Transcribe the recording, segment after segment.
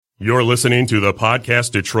You're listening to the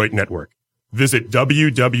Podcast Detroit Network. Visit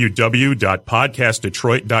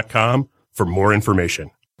www.podcastdetroit.com for more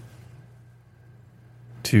information.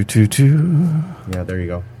 222. Yeah, there you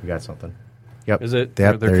go. You got something. Yep. Is it? Yep,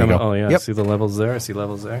 They're there coming. you go. Oh, yeah. Yep. See the levels there? I see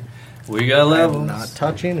levels there. We got levels. I'm not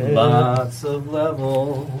touching it. Lots of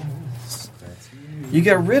levels. You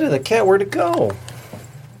got rid of the cat. Where'd it go?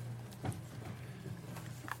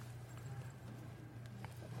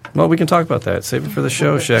 Well, we can talk about that. Save it for the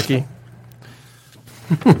show, Shecky.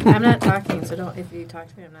 I'm not talking, so don't. If you talk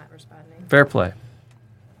to me, I'm not responding. Fair play.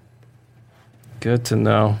 Good to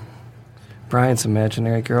know. Brian's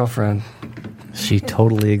imaginary girlfriend. She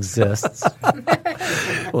totally exists.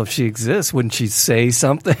 Well, if she exists, wouldn't she say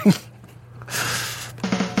something?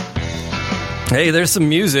 Hey, there's some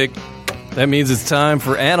music. That means it's time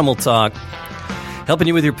for Animal Talk. Helping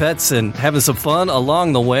you with your pets and having some fun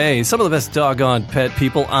along the way. Some of the best doggone pet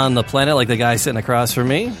people on the planet, like the guy sitting across from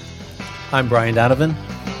me. I'm Brian Donovan.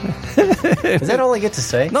 Is that all I get to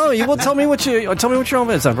say? No, you will tell me what your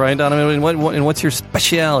own is on Brian Donovan and what's your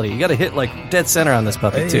speciality. You got to hit like dead center on this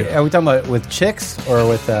puppy too. Are we talking about with chicks or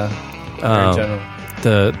with in general?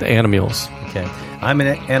 The animals. Okay, I'm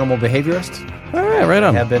an animal behaviorist. All right, right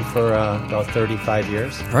on. I have been for about 35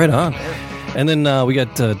 years. Right on. And then we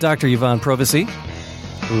got Dr. Yvonne Provisi,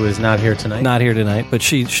 who is not here tonight. Not here tonight, but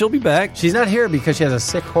she'll be back. She's not here because she has a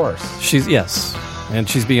sick horse. Yes, and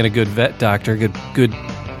she's being a good vet doctor, good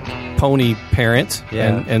pony parent,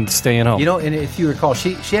 and staying home. You know, and if you recall,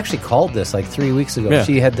 she actually called this like 3 weeks ago. Yeah.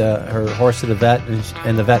 She had her horse to the vet,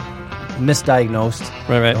 and the vet misdiagnosed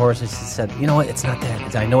the horse, and she said, "You know what? It's not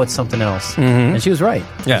that. I know it's something else." Mm-hmm. And she was right.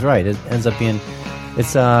 She was right. It ends up being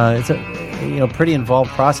it's a pretty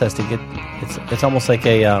involved process to get. It's almost like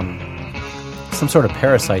a some sort of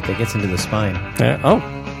parasite that gets into the spine. Yeah. Oh,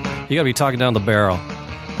 you got to be talking down the barrel,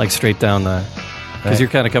 like straight down the, because you're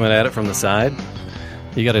kind of coming at it from the side.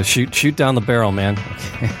 You got to shoot down the barrel, man.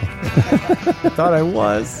 I thought I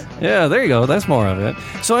was. Yeah, there you go. That's more of it.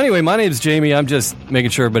 So anyway, my name's Jamie. I'm just making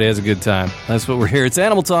sure everybody has a good time. That's what we're here. It's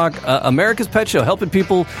Animal Talk, America's Pet Show, helping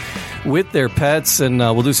people with their pets. And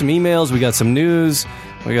we'll do some emails. We got some news.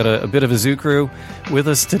 We got a bit of a zoo crew with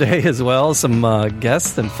us today as well. Some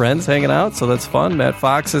guests and friends hanging out, so that's fun. Matt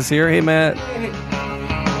Fox is here. Hey, Matt.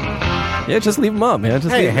 Yeah, just leave them up, man.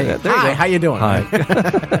 Just hey, there you go. How you doing? Hi.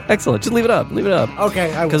 Excellent. Just leave it up. Leave it up.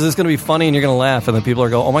 Okay. Because it's going to be funny and you're going to laugh, and then people are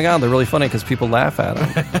going, oh, my God, they're really funny because people laugh at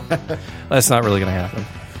them. That's not really going to happen.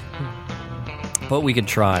 But we can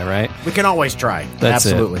try, right? We can always try. That's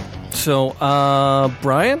absolutely. It. So,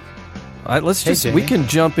 Brian, we can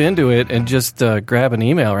jump into it and just grab an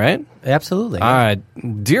email, right? Absolutely. All right.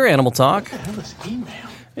 Dear Animal Talk. What the hell is email?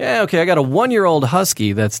 Yeah, okay, I got a 1-year-old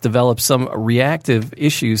husky that's developed some reactive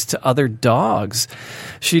issues to other dogs.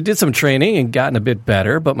 She did some training and gotten a bit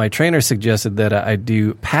better, but my trainer suggested that I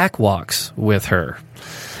do pack walks with her.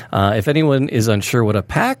 If anyone is unsure what a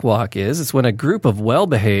pack walk is, it's when a group of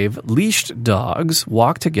well-behaved, leashed dogs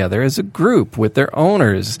walk together as a group with their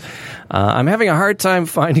owners. I'm having a hard time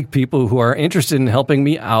finding people who are interested in helping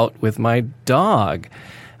me out with my dog.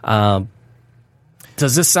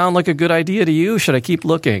 Does this sound like a good idea to you? Should I keep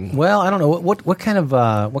looking? Well, I don't know. What kind of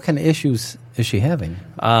issues is she having?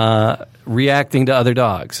 Reacting to other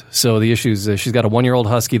dogs. So the issues is she's got a 1-year-old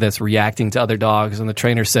husky that's reacting to other dogs, and the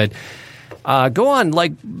trainer said, "Go on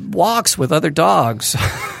like walks with other dogs."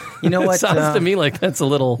 You know what? It sounds to me like that's a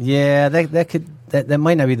little. Yeah, that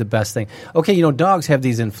might not be the best thing. Okay, dogs have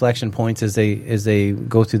these inflection points as they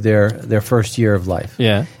go through their first year of life.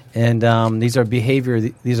 Yeah. And these are behavior.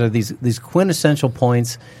 These are these quintessential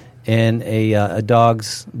points in a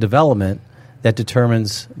dog's development that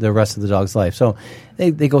determines the rest of the dog's life. So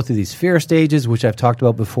they go through these fear stages, which I've talked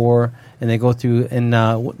about before, and they go through. And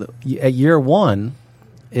at year 1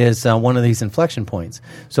 is one of these inflection points.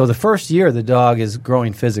 So the first year, the dog is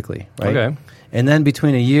growing physically, right? Okay. And then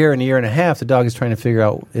between a year and a year and a half, the dog is trying to figure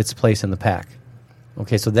out its place in the pack.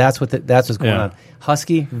 Okay, so that's what's going on.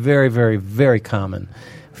 Husky, very, very, very common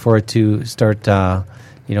for it to start,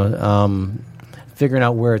 figuring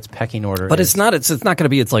out where its pecking order is. But it's not going to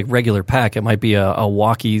be its like regular pack. It might be a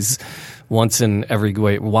walkies once in every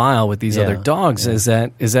while with these other dogs. Yeah.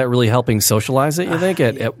 Is that really helping socialize it, you think,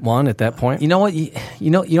 at that point? You know what? You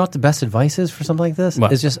know what the best advice is for something like this?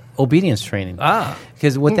 What? Is just obedience training.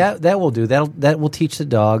 Because what that will do, that will teach the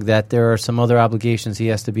dog that there are some other obligations he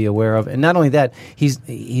has to be aware of. And not only that,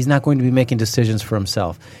 he's not going to be making decisions for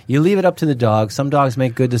himself. You leave it up to the dog. Some dogs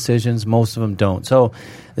make good decisions. Most of them don't. So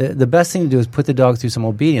the best thing to do is put the dog through some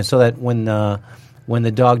obedience so that when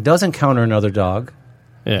the dog does encounter another dog,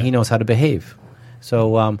 he knows how to behave.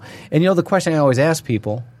 So, and the question I always ask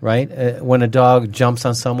people, right, when a dog jumps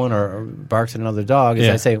on someone or barks at another dog, is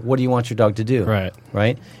I say, "What do you want your dog to do?"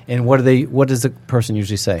 Right, and what does the person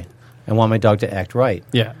usually say? I want my dog to act right.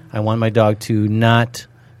 Yeah, I want my dog to not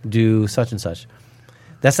do such and such.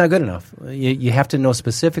 That's not good enough. You have to know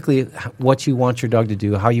specifically what you want your dog to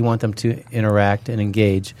do, how you want them to interact and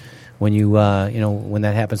engage when when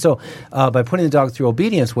that happens. So by putting the dog through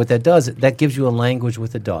obedience, what that does, that gives you a language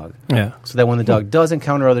with the dog. Yeah. So that when the dog does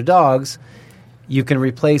encounter other dogs, you can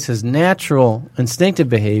replace his natural instinctive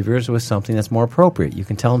behaviors with something that's more appropriate. You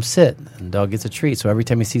can tell him sit, and the dog gets a treat. So every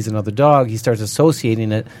time he sees another dog, he starts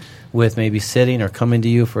associating it with maybe sitting or coming to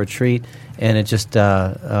you for a treat, and it just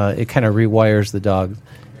it kind of rewires the dog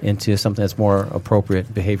into something that's more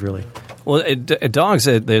appropriate behaviorally. Well, dogs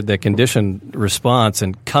that conditioned response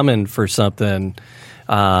and coming for something.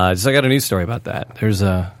 So I got a news story about that. There's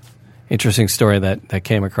a interesting story that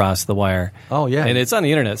came across the wire. Oh, yeah. And it's on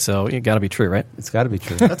the internet, so it got to be true, right? It's got to be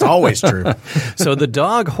true. That's always true. So the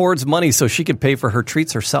dog hoards money so she can pay for her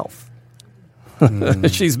treats herself.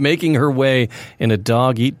 She's making her way in a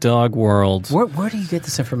dog-eat-dog world. Where do you get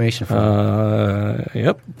this information from?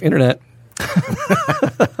 Internet.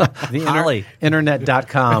 Holly.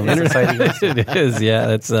 Internet.com. It is,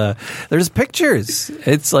 yeah. There's pictures.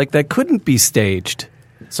 It's like that couldn't be staged.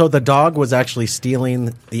 So the dog was actually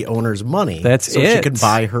stealing the owner's money. That's so it. she could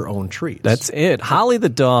buy her own treats. That's it. Holly the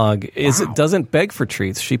dog doesn't beg for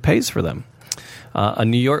treats. She pays for them.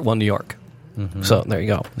 New York. Mm-hmm. So there you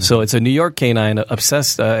go. Mm-hmm. So it's a New York canine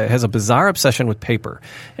obsessed, has a bizarre obsession with paper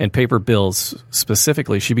and paper bills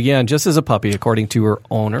specifically. She began just as a puppy, according to her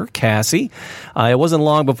owner, Cassie. It wasn't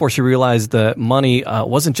long before she realized that money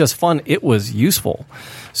wasn't just fun, it was useful.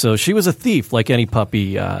 So she was a thief like any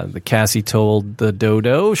puppy. The Cassie told the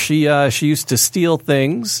dodo she used to steal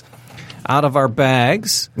things out of our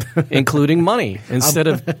bags, including money. Instead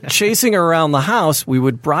of chasing her around the house, we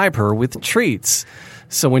would bribe her with treats.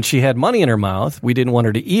 So when she had money in her mouth, we didn't want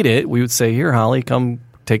her to eat it. We would say, "Here, Holly, come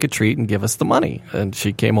take a treat and give us the money." And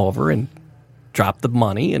she came over and dropped the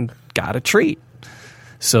money and got a treat.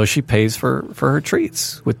 So she pays for her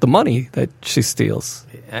treats with the money that she steals.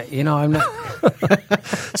 I'm not.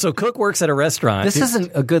 So Cook works at a restaurant. This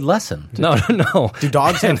isn't a good lesson. No. Do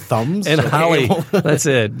dogs have thumbs? And Holly, that's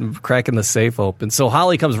it, cracking the safe open. So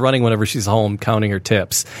Holly comes running whenever she's home, counting her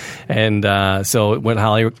tips. And so when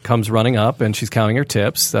Holly comes running up and she's counting her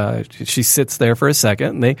tips, she sits there for a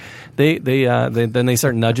second, and then they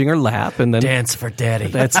start nudging her lap, and then dance for daddy.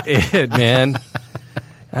 That's it, man.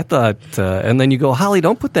 I thought, and then you go, "Holly,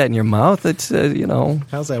 don't put that in your mouth." It's,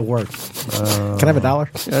 How's that work? Can I have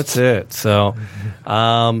 $1? That's it. So,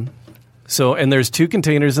 and there's 2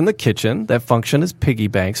 containers in the kitchen that function as piggy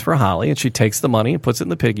banks for Holly, and she takes the money and puts it in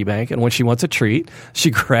the piggy bank. And when she wants a treat,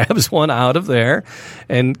 she grabs one out of there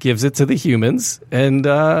and gives it to the humans and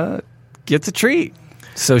gets a treat.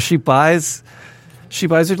 So she buys her.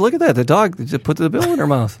 Look at that! The dog just put the bill in her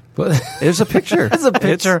mouth. There's a picture. There's a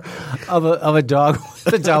picture of a dog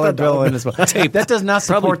with a dollar bill in his mouth. That does not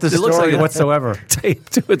support the story whatsoever.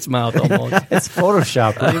 Taped to its mouth almost. It's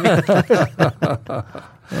Photoshopped.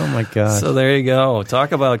 Oh my God! So there you go.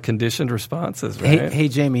 Talk about conditioned responses, right? Hey,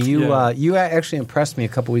 Jamie, you actually impressed me a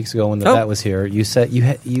couple weeks ago when the vet was here. You said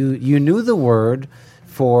you knew the word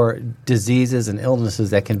for diseases and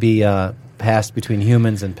illnesses that can be passed between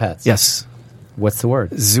humans and pets. Yes. What's the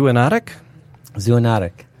word? Zoonotic.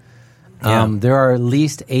 Yeah. There are at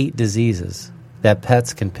least 8 diseases that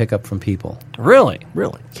pets can pick up from people. Really?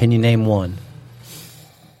 Can you name one?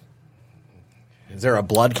 Is there a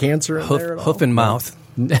blood cancer in there at all? Hoof and mouth.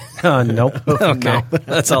 Nope. Okay.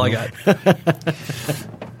 That's all I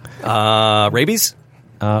got. Rabies?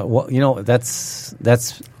 Well, that's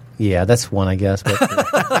one, I guess. But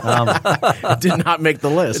it did not make the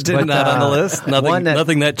list. Not on the list?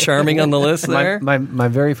 Nothing that charming on the list there? My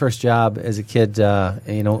very first job as a kid,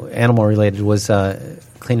 animal related, was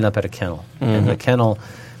cleaning up at a kennel. Mm-hmm. And the kennel,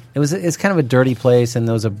 it's kind of a dirty place, and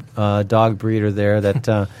there was a dog breeder there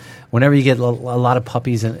that whenever you get a lot of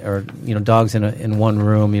puppies or dogs in one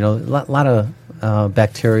room, a lot of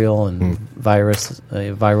bacterial and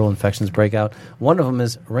viral infections break out. One of them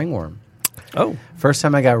is ringworm. Oh. First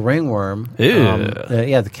time I got ringworm,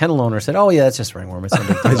 the kennel owner said, "Oh, yeah, that's just ringworm. It's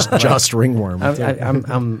just ringworm."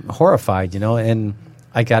 I'm horrified, and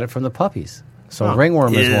I got it from the puppies. So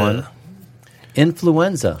ringworm is one.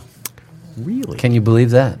 Influenza. Really? Can you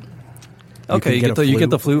believe that? Okay, you get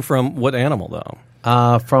the flu from what animal, though?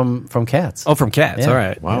 From cats. Oh, from cats. Yeah. All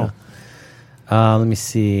right. Wow. Let me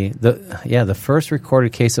see. The first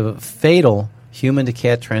recorded case of a fatal human to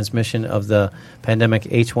cat transmission of the pandemic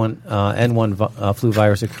H1N1 flu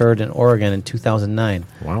virus occurred in Oregon in 2009.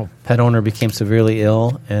 Wow. Pet owner became severely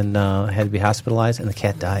ill and had to be hospitalized, and the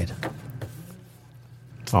cat died.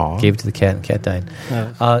 Aw. Gave it to the cat, and the cat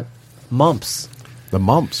died. Mumps. The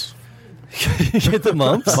mumps. Get the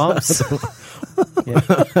mumps? Mumps. Yeah.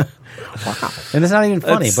 Wow. And it's not even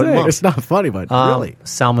funny, That's but sick. mumps. It's not funny, but really,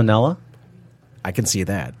 Salmonella. I can see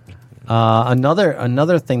that.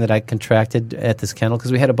 Another thing that I contracted at this kennel,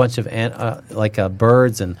 because we had a bunch of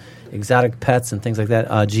birds and exotic pets and things like that.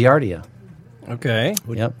 Giardia. Okay.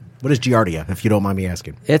 Yep. What is Giardia, if you don't mind me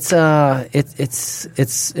asking? It's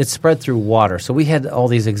spread through water. So we had all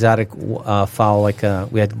these exotic fowl,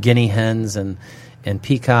 we had guinea hens and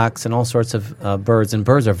peacocks and all sorts of birds. And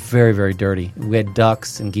birds are very, very dirty. We had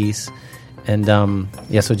ducks and geese, and so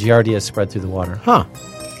Giardia is spread through the water. Huh.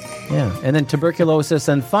 Yeah, and then tuberculosis,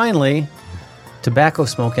 and finally, tobacco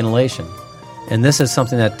smoke inhalation. And this is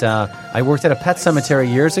something that I worked at a pet cemetery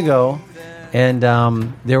years ago, and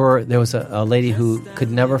there was a lady who could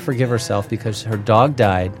never forgive herself because her dog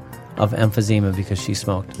died of emphysema because she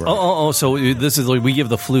smoked. So this is we give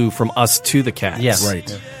the flu from us to the cats. Yes. Right.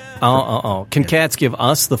 Yeah. Can cats give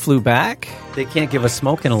us the flu back? They can't give us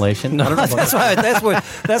smoke inhalation. No, that's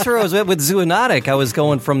where I was at with zoonotic. I was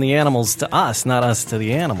going from the animals to us, not us to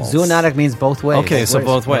the animals. Zoonotic means both ways. Okay, so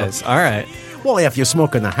both ways. All right. Well, if you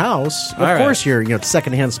smoke in the house, of All right. course you're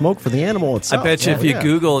secondhand smoke for the animal itself. I bet you if you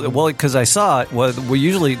Google, because I saw it,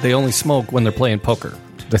 usually they only smoke when they're playing poker.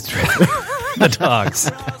 That's right. The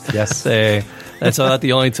dogs. Yes. That's not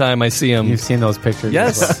the only time I see them. You've seen those pictures.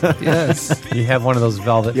 Yes, yes. You have one of those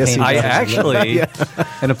velvet Yes, paintings. I actually,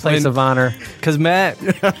 in a place of honor. because Matt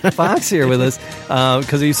Fox here with us,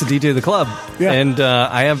 because he used to DJ the club, Yeah. and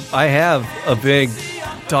I have a big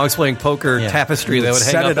dogs playing poker tapestry that would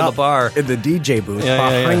hang set up it in the bar in the DJ booth Yeah, yeah,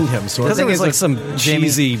 yeah. behind him. So because it was is, like like, some Jamie-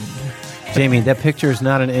 cheesy. Jamie, that picture is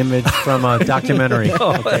not an image from a documentary.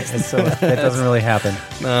 Okay, and so that doesn't really happen.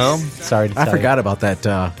 No, Sorry to tell I forgot about that.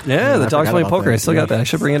 yeah, the I dogs forgot playing about poker. that. I still got that. I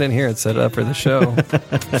should bring it in here and set it up for the show.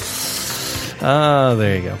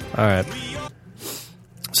 There you go. All right.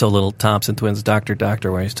 So little Thompson twins, Doctor,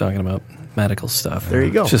 where he's talking about medical stuff. There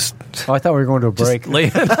you go. Just Oh, I thought we were going to a break.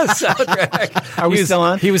 laying on the soundtrack. Are we still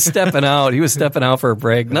on? He was stepping out. He was stepping out for a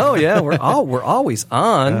break. No, yeah, we're always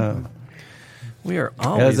on. We are It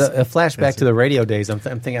always. was a flashback to the radio days. I'm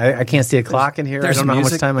thinking, I can't see a clock in here. I don't know how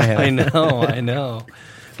much time I have. I know.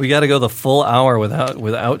 We got to go the full hour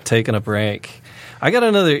without taking a break. I got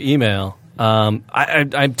another email.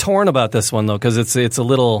 I'm torn about this one though because it's a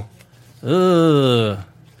little. You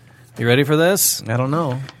ready for this? I don't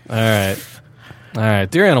know. All right.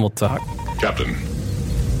 Dear Animal Talk. Captain.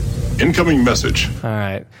 Incoming message. All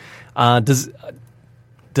right.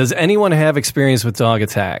 Does anyone have experience with dog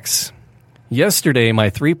attacks? Yesterday, my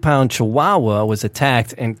 3-pound Chihuahua was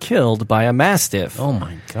attacked and killed by a Mastiff Oh,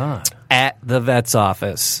 my God. at the vet's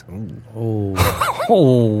office. Oh,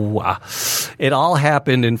 It all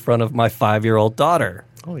happened in front of my 5-year-old daughter.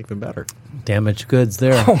 Oh, even better. damaged goods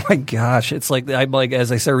there. Oh my gosh! It's like I'm like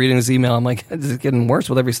as I start reading this email, I'm like, this is getting worse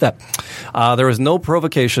with every step. There was no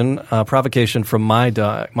provocation from my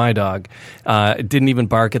dog. It didn't even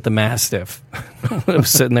bark at the Mastiff. It was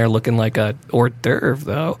sitting there looking like a hors d'oeuvre,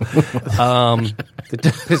 though. The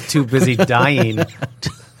dog is too busy dying.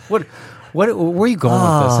 What? Where are you going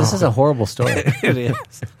with this? This is a horrible story. It is.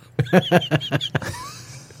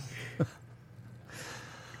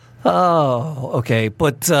 Oh, okay.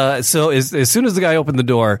 But so as soon as the guy opened the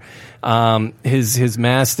door, his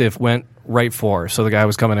Mastiff went right for her. So the guy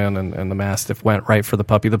was coming in, and the Mastiff went right for the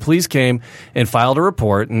puppy. The police came and filed a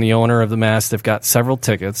report, and the owner of the Mastiff got several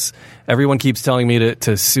tickets. Everyone keeps telling me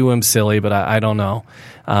to sue him silly, but I don't know.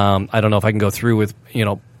 I don't know if I can go through with,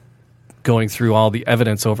 going through all the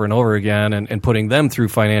evidence over and over again and putting them through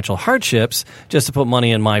financial hardships just to put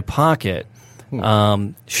money in my pocket.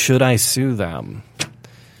 Should I sue them?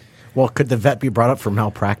 Well, could the vet be brought up for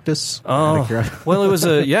malpractice? Well, it was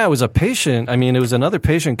a patient. I mean, it was another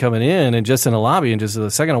patient coming in and just in the lobby, and just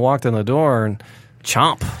the second I walked in the door and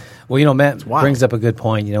chomp. Well, Matt brings up a good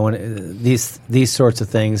point. When these sorts of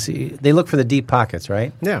things, they look for the deep pockets,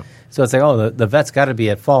 right? Yeah. So it's like, the vet's got to be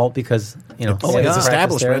at fault because it's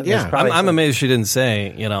establishment. Yeah. I'm amazed she didn't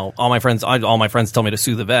say, all my friends tell me to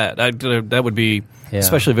sue the vet. That would be,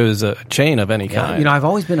 especially if it was a chain of any kind. I've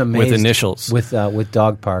always been amazed with initials with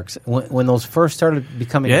dog parks. When those first started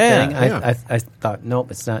becoming a thing, I thought, nope,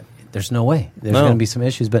 it's not. There's no way. There's going to be some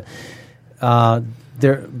issues, but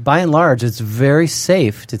by and large, it's very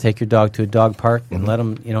safe to take your dog to a dog park and let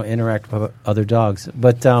them, interact with other dogs.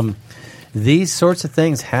 But these sorts of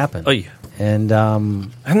things happen. Oy. And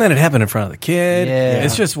then it happened in front of the kid. Yeah.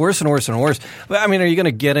 It's just worse and worse and worse. But I mean, are you going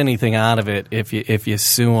to get anything out of it if you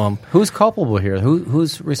sue them? who's culpable here?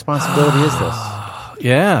 Whose responsibility is this?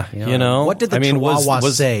 Yeah, you know. What did the Chihuahua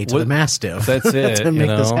say to the Mastiff? That's it. to make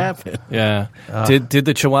this know? happen. Yeah. Did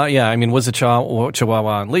the Chihuahua? Yeah. I mean, was the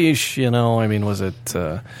Chihuahua on leash? You know. I mean, was it?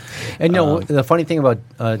 And the funny thing about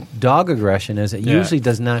dog aggression is it usually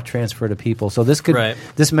does not transfer to people. So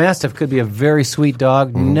this Mastiff could be a very sweet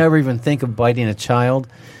dog. Never even think of biting a child.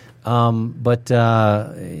 But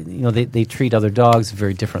they treat other dogs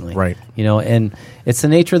very differently, right? You know, and it's the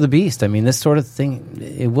nature of the beast. I mean, this sort of thing,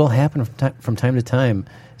 it will happen from time to time.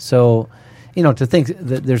 So, you know, to think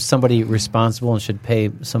that there's somebody responsible and should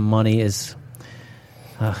pay some money is,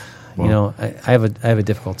 you know, I have a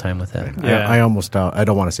difficult time with that. Yeah. I almost I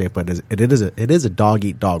don't want to say it, but it is a dog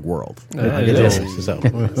eat dog world. It is. So.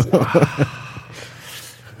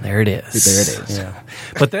 There it is. Yeah.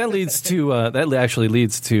 But that leads to that actually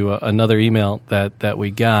leads to another email that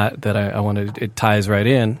we got that I wanted. It ties right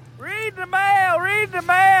in. Read the mail. Read the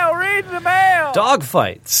mail. Read the mail. Dog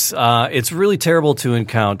fights. It's really terrible to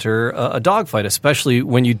encounter a dog fight, especially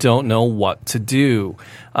when you don't know what to do.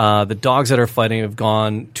 The dogs that are fighting have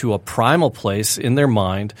gone to a primal place in their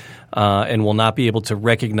mind and will not be able to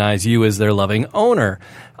recognize you as their loving owner.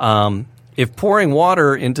 If pouring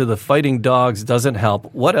water into the fighting dogs doesn't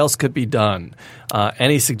help, what else could be done?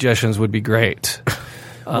 Any suggestions would be great.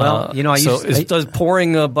 Well, you know, does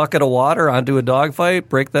pouring a bucket of water onto a dog fight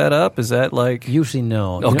break that up? Is that like usually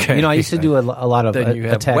no? Okay, you know I used to do a lot of then you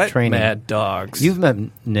have attack wet training. Mad dogs. You've met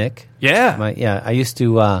Nick, yeah, I used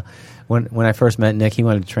to when I first met Nick, he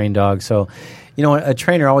wanted to train dogs. So, you know, a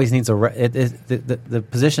trainer always needs the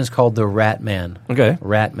position is called the rat man. Okay,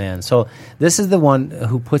 rat man. So this is the one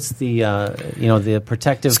who puts the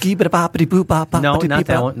protective. No, not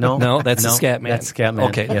that one. No, that's the scat man. That's scat man.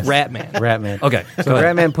 Okay, yes. rat man. Rat man. Okay, so the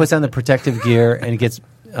rat man puts on the protective gear and gets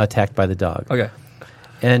attacked by the dog. Okay,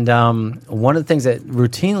 and one of the things that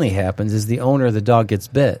routinely happens is the owner of the dog gets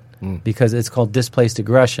bit because it's called displaced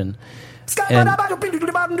aggression. And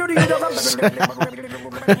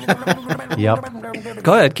yep.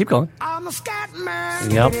 Go ahead, keep going.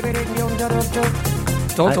 Yep.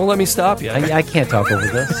 Don't let me stop you. I can't talk over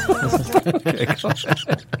this.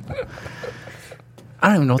 I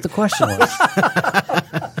don't even know what the question was.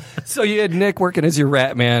 So you had Nick working as your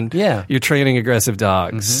rat man. Yeah. You're training aggressive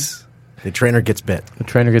dogs. Mm-hmm. The trainer gets bit. The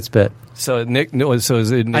trainer gets bit. So Nick, is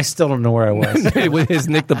it Nick? I still don't know where I was. Is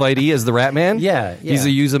Nick the bitey as the rat man? Yeah. He's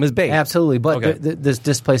to use him as bait. Absolutely. But Okay. this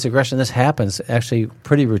displaced aggression, this happens actually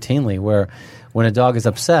pretty routinely where when a dog is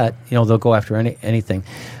upset, you know, they'll go after anything.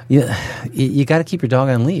 You got to keep your dog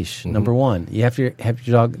on leash, number one. You have to have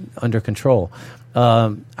your dog under control.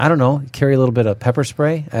 I don't know, carry a little bit of pepper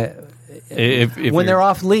spray. If when they're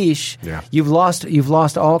off leash, you've lost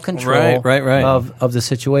all control right. of the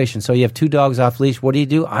situation. So you have two dogs off leash. What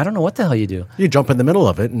do? I don't know what the hell you do. You jump in the middle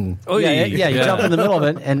of it and you jump in the middle of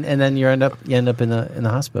it, and then you end up in the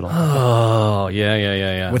hospital. Oh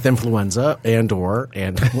yeah. with influenza and or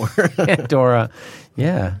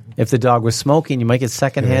yeah. If the dog was smoking, you might get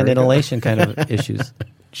secondhand inhalation kind of issues.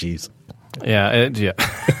 Jeez. Yeah.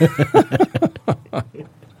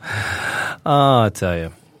 Oh, I tell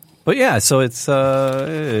you. But yeah, so it's what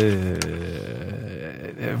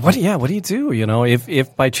do you do? You know,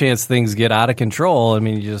 if by chance things get out of control, I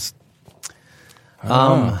mean, you just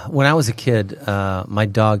when I was a kid, my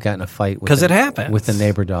dog got in a fight because it happens with a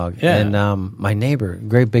neighbor dog, yeah. And my neighbor,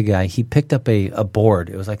 great big guy, he picked up a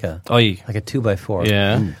board. It was like a 2x4,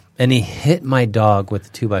 yeah, and he hit my dog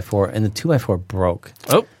with the 2x4, and the 2x4 broke.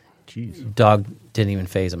 Oh, jeez, dog didn't even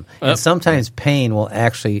faze him. And sometimes pain will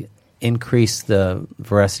actually increase the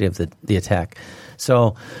veracity of the attack.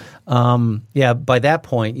 So, by that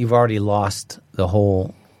point, you've already lost the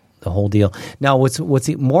whole deal. Now, what's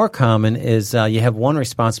more common is you have one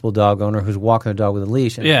responsible dog owner who's walking a dog with a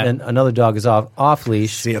leash, and another dog is off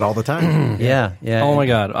leash. See it all the time. Yeah. Oh my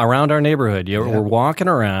God! Around our neighborhood, we're walking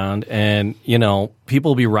around, and people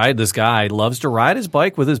will be riding. This guy loves to ride his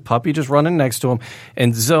bike with his puppy just running next to him,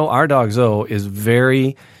 and our dog Zoe is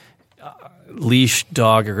very leash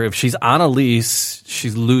dog. Or if she's on a leash,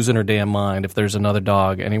 she's losing her damn mind if there's another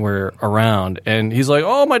dog anywhere around. And he's like,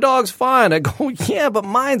 oh, my dog's fine. I go, yeah, but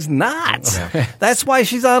mine's not. That's why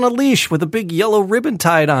she's on a leash with a big yellow ribbon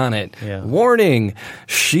tied on it. Yeah. Warning,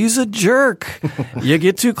 she's a jerk. You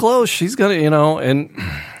get too close, she's gonna, and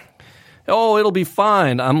it'll be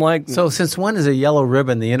fine. I'm like, so since when is a yellow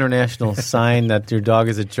ribbon the international sign that your dog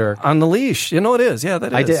is a jerk? On the leash. It is. Yeah,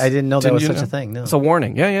 that is. I didn't know that was such a thing. No. It's a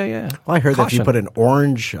warning. Yeah. Well, I heard that if you put an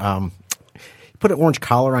orange put an orange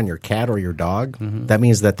collar on your cat or your dog, that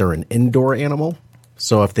means that they're an indoor animal.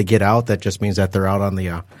 So if they get out, that just means that they're out on the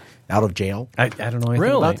out of jail. I don't know anything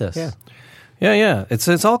Really? about this. Yeah.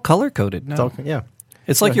 It's all color coded now.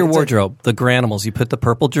 It's like your wardrobe, the Granimals. You put the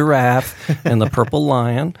purple giraffe and the purple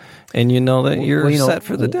lion, and you know that you're set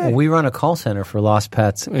for the day. We run a call center for lost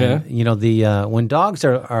pets. Yeah. And, when dogs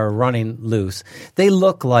are running loose, they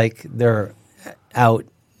look like they're out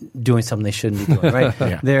doing something they shouldn't be doing.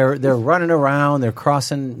 Right? They're running around. They're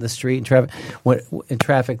crossing the street in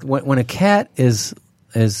traffic. When a cat is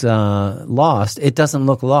lost, it doesn't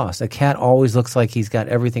look lost. A cat always looks like he's got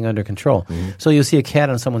everything under control. So you'll see a cat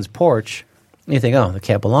on someone's porch. You think, oh, the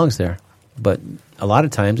cat belongs there, but a lot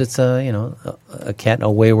of times it's a cat, a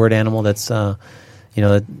wayward animal that's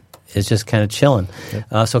that is just kind of chilling.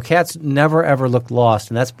 So cats never ever look lost,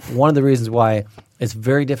 and that's one of the reasons why it's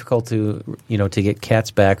very difficult to get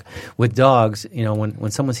cats back. With dogs,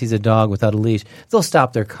 when someone sees a dog without a leash, they'll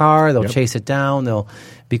stop their car, they'll chase it down,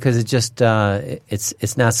 because it just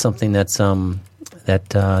it's not something that's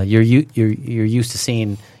that you're used to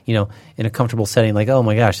seeing. In a comfortable setting, like, oh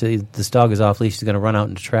my gosh, this dog is off leash, he's going to run out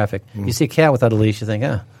into traffic. You see a cat without a leash, you think,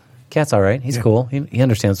 cat's all right, he's cool, he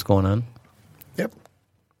understands what's going on. Yep,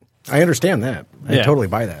 I understand that. I totally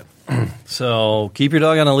buy that. So keep your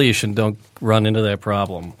dog on a leash and don't run into that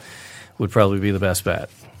problem. Would probably be the best bet.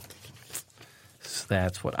 So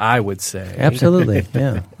that's what I would say. Absolutely,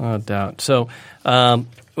 yeah, no doubt. So.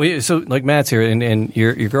 So like Matt's here, and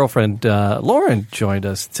your girlfriend Lauren joined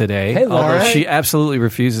us today. Hey, Lauren. Although she absolutely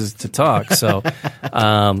refuses to talk. So,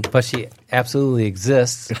 but she absolutely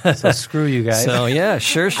exists. So screw you guys. So yeah,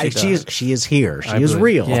 sure she does. She is here. She is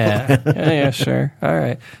real. Yeah, sure. All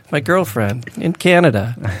right, my girlfriend in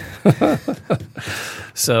Canada.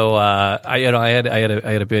 So I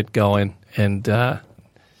had a bit going, and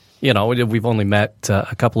we've only met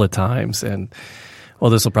a couple of times, and. Well,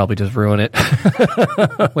 this will probably just ruin it.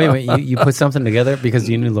 Wait, you put something together because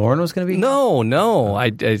you knew Lauren was going to be? No.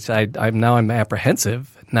 I'm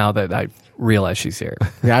apprehensive now that I realize she's here.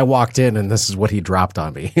 Yeah, I walked in and this is what he dropped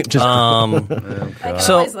on me. I can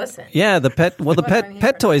always listen. Yeah, the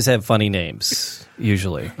pet toys have funny names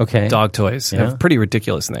usually. Okay, dog toys have pretty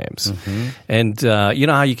ridiculous names, and you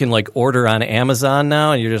know how you can like order on Amazon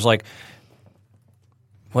now, and you're just like.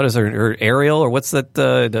 What is her Ariel or what's that?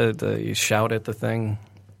 You shout at the thing.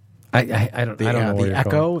 I don't know. The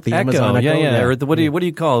Echo, the Echo, Amazon Echo. Yeah. Or what do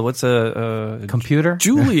you call it? What's a computer?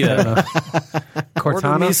 Julia.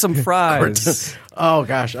 Cortana. Order me some fries. Oh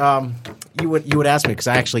gosh, you would ask me because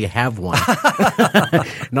I actually have one.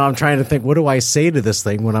 No, I'm trying to think. What do I say to this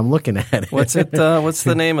thing when I'm looking at it? What's it? What's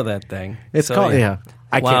the name of that thing? It's called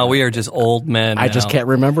Wow, we are just old men. I just can't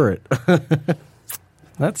remember it.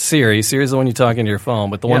 Not Siri. Siri's the one you talk into your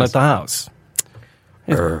phone, but the one at the house.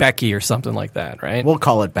 It's Becky or something like that, right? We'll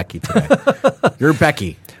call it Becky today. You're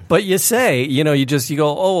Becky. But you say, you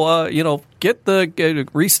go,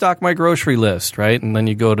 restock my grocery list, right? And then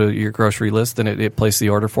you go to your grocery list and it places the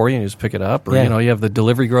order for you and you just pick it up. Or, you have the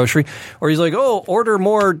delivery grocery. Or he's like, order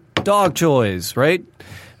more dog toys, right?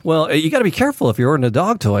 Well, you got to be careful if you're ordering the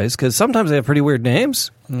dog toys because sometimes they have pretty weird names,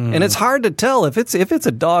 and it's hard to tell if it's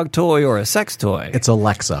a dog toy or a sex toy. It's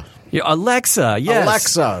Alexa. Yeah, Alexa, yes.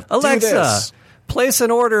 Alexa, do this. Place an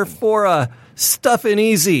order for Stuffin'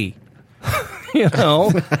 Easy.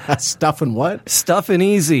 Stuffin' what? Stuffin'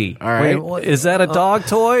 Easy. All right. Is that a dog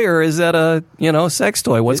toy or is that a sex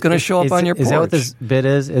toy? What's going to show up on your porch? Is that what this bit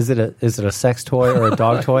is? Is it a sex toy or a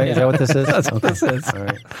dog toy? Is that what this is? That's what this is.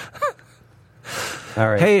 All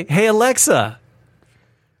right. Hey Alexa.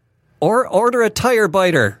 Order a tire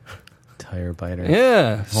biter. Tire biter.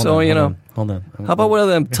 Yeah. Hold on. How about one of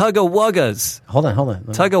them tug-a-wuggas? Hold on.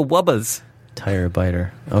 Tug-a-wubbas. Tire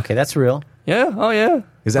biter. Okay, that's real. Yeah. Oh, yeah.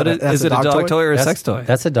 Is it a dog toy or a sex toy?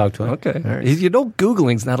 That's a dog toy. Okay. Right.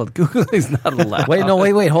 Googling's not allowed. Wait.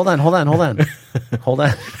 Hold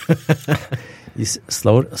on. You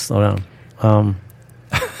slow down.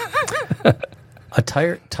 A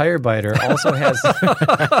tire biter also has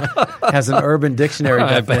an Urban Dictionary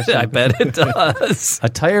definition. I bet it does. A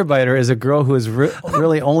tire biter is a girl who is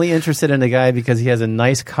really only interested in a guy because he has a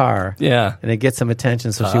nice car. Yeah. And it gets some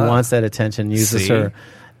attention, so she wants that attention, uses her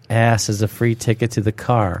ass as a free ticket to the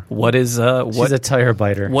car. She's a tire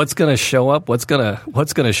biter. What's going to show up? What's going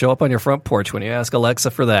to show up on your front porch when you ask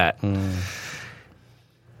Alexa for that?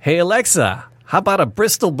 Hey Alexa, how about a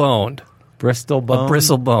Bristol bone? Bristol bone? A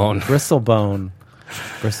bristle bone. Bristle bone.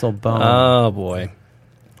 Bristle bone. Oh, boy.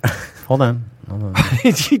 Hold on.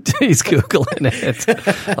 He's Googling it.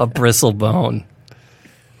 A bristle bone.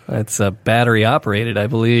 That's battery operated, I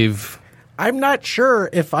believe. I'm not sure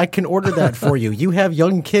if I can order that for you. You have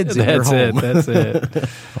young kids in your home. That's it.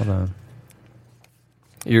 Hold on.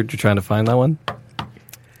 You're trying to find that one?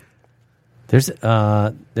 There's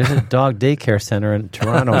a dog daycare center in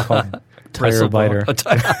Toronto called Tire Biter.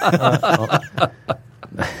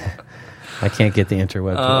 I can't get the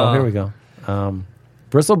interweb. Oh, here we go.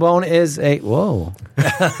 Bristlebone is a whoa.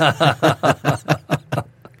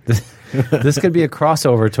 This could be a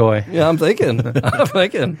crossover toy. Yeah, I'm thinking.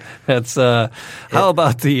 That's how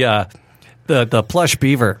about the plush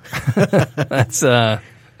beaver? That's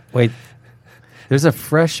wait. There's a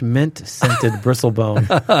fresh mint scented bristlebone.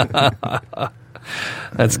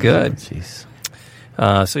 That's good. Jeez.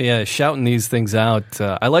 So yeah, shouting these things out.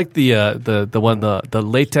 I like the one the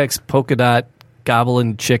latex polka dot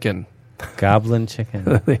goblin chicken. Goblin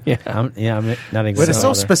chicken. Yeah. I'm not exactly. But it's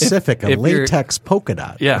so specific. A If you're- latex polka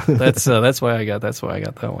dot. Yeah, that's why I got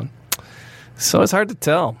that one. So it's hard to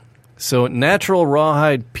tell. So natural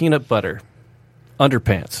rawhide peanut butter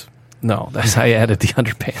underpants. No, that's I added the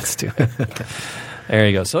underpants to it. There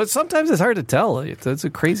you go. So sometimes it's hard to tell. It's a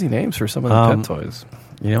crazy names for some of the pet toys.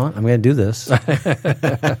 You know what? I'm going to do this.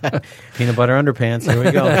 Peanut butter underpants. Here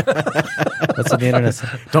we go. That's what the internet says.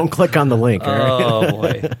 Don't click on the link. All right? Oh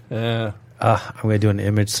boy. Yeah. I'm going to do an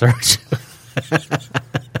image search.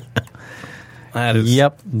 That is,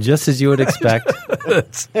 Yep, just as you would expect.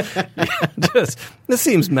 this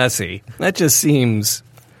seems messy. That just seems.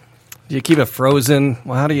 Do you keep it frozen?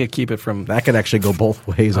 Well, how do you keep it from? That could actually go both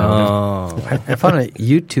ways. Oh, I found a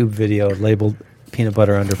YouTube video labeled peanut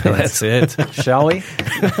butter underpants. that's it. Shall we?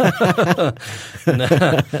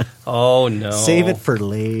 Oh no. Save it for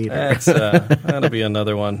later. That'll be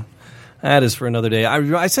another one. That is for another day.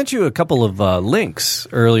 I sent you a couple of links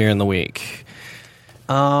earlier in the week.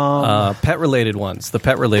 Pet-related ones. The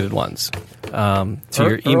pet-related ones. To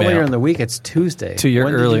your email. Earlier in the week, it's Tuesday. To your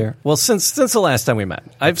When did earlier. Well, since the last time we met,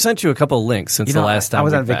 I've sent you a couple of links since the last time I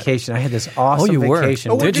was we on met. vacation. I had this awesome Oh, you were.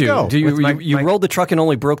 vacation. Oh, where'd Did you you? go? Do you? With my- you my- rolled the truck and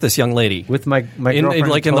only broke this young lady With my in girlfriend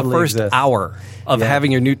like in totally the first exists. hour of Yeah.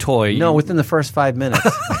 having your new toy. No, within the first 5 minutes.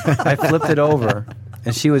 I flipped it over,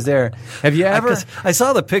 and she was there. Have you ever? I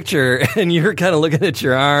saw the picture, and you're kind of looking at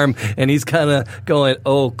your arm, and he's kind of going,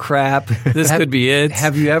 "Oh crap, this could be it."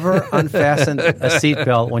 Have you ever unfastened a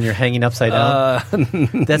seatbelt when you're hanging upside down?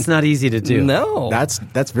 That's not easy to do. No, That's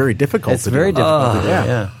very difficult. It's to very do. difficult to do. yeah.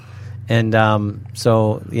 Yeah. And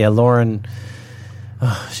so yeah, Lauren,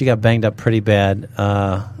 she got banged up pretty bad.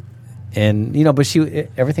 And but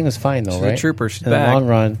everything was fine though, She's right? a trooper. She's in back. the long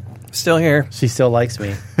run, still here. she still likes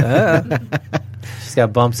me. She's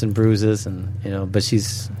got bumps and bruises, and but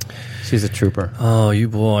she's a trooper. Oh, you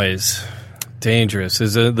boys, dangerous.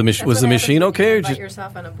 Is was the machine okay? Or Invite just,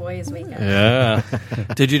 yourself on a boys' weekend. yeah.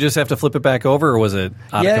 Did you just have to flip it back over, or was it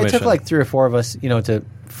out Yeah, of it commission? took like 3 or 4 of us, to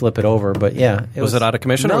flip it over. But yeah, Was it out of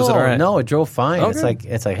commission, or was it all right? No, it drove fine. Okay.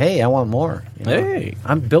 It's like, hey, I want more. Hey.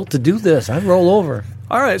 I'm built to do this. I roll over.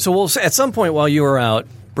 All right, so at some point while you were out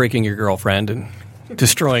breaking your girlfriend and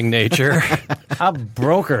destroying nature, I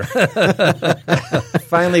broke her.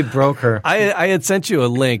 Finally broke her. I had sent you a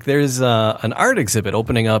link. There's an art exhibit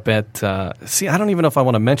opening up at. I don't even know if I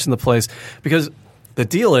want to mention the place because the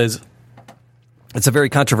deal is it's a very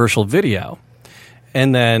controversial video,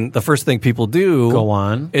 and then the first thing people do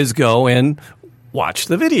is go and watch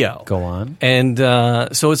the video. Go on. And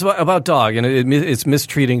so it's about dog, and it's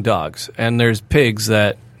mistreating dogs. And there's pigs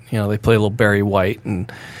that they play a little Barry White,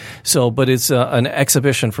 and so. But it's an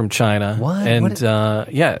exhibition from China. What? And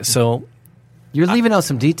so You're leaving out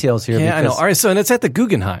some details here. yeah, I know. because All right, so and it's at the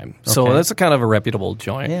Guggenheim, so Okay. that's a kind of a reputable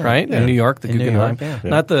joint, Yeah. right? In New York, the In New Guggenheim,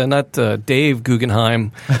 York, yeah. not Dave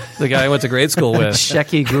Guggenheim, the guy I went to grade school with.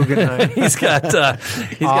 Shecky Guggenheim. He's got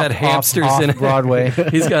hamsters off in Broadway.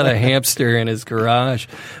 He's got a hamster in his garage,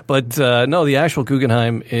 but no, the actual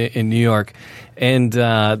Guggenheim in New York, and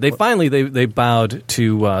they finally they bowed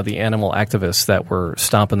to the animal activists that were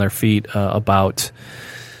stomping their feet about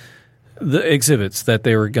the exhibits that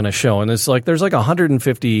they were going to show, and there's like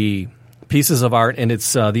 150 pieces of art, and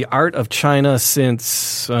it's the art of China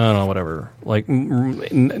since I don't know, whatever, like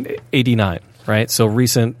 89, right? So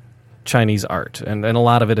recent Chinese art, and a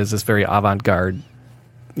lot of it is this very avant-garde,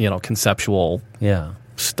 conceptual Yeah.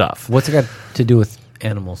 stuff. What's it got to do with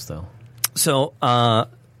animals, though? So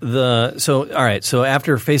So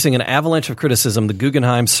after facing an avalanche of criticism, the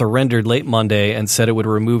Guggenheim surrendered late Monday and said it would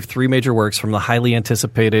remove 3 major works from the highly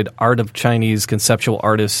anticipated Art of Chinese Conceptual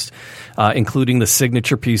Artists, including the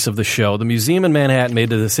signature piece of the show. The museum in Manhattan made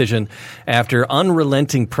the decision after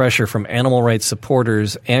unrelenting pressure from animal rights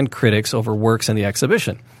supporters and critics over works in the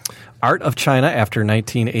exhibition. Art of China after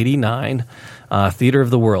 1989. Theater of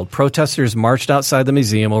the World. Protesters marched outside the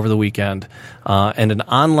museum over the weekend, and an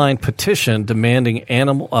online petition demanding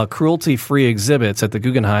animal cruelty-free exhibits at the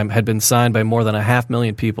Guggenheim had been signed by more than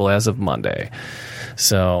 500,000 people as of Monday.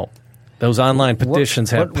 So those online petitions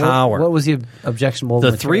have power. What was the objectionable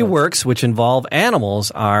The materials? three works which involve animals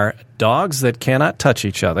are Dogs That Cannot Touch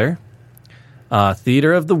Each Other,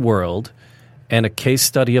 Theater of the World, and A Case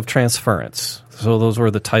Study of Transference. So those were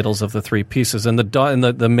the titles of the three pieces. And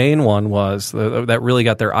the main one was, that really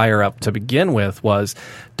got their ire up to begin with, was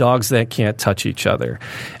Dogs That Can't Touch Each Other.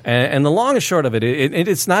 And the long and short of it,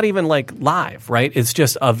 it's not even like live, right? It's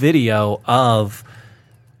just a video of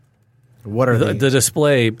What are the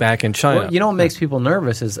display back in China. Well, you know what makes people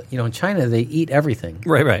nervous is, in China they eat everything.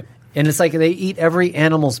 Right. And it's like they eat every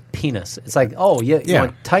animal's penis. It's like, you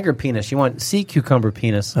want tiger penis, you want sea cucumber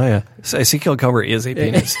penis. Oh, yeah. Sea cucumber is a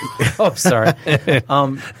penis. Oh, sorry.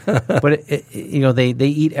 But, they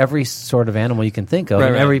eat every sort of animal you can think of,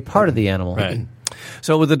 and every part of the animal. Right.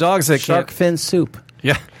 So with the dogs that Shark fin soup.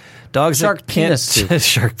 Yeah. Dogs Shark that can't penis soup.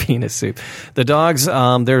 Shark penis soup. The dogs,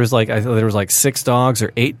 there was like 6 dogs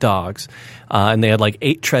or 8 dogs, and they had like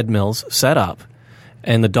 8 treadmills set up,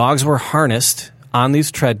 and the dogs were harnessed on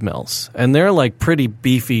these treadmills, and they're like pretty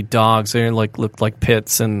beefy dogs. They looked like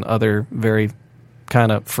pits and other very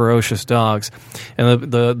kind of ferocious dogs. And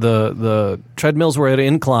the treadmills were at an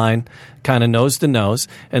incline, kind of nose to nose,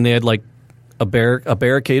 and they had like a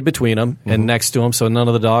barricade between them and next to them, so none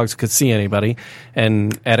of the dogs could see anybody.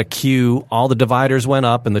 And at a cue, all the dividers went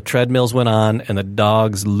up and the treadmills went on, and the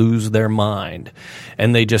dogs lose their mind,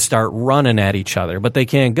 and they just start running at each other. But they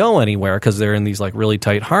can't go anywhere because they're in these like really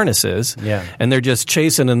tight harnesses. Yeah. And they're just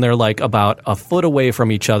chasing, and they're like about a foot away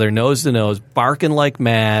from each other, nose to nose, barking like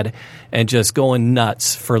mad, and just going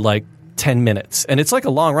nuts for like 10 minutes. And it's like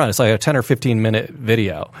a long run. It's like a 10 or 15 minute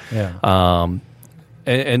video. Yeah.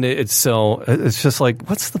 And it's just like,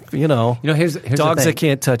 what's the here's dogs that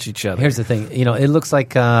can't touch each other. Here's the thing, it looks like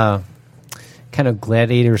kind of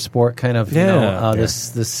gladiator sport, kind of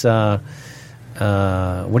this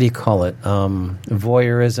what do you call it?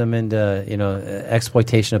 Voyeurism and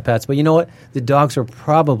exploitation of pets. But you know what? The dogs are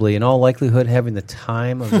probably, in all likelihood, having the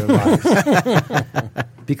time of their lives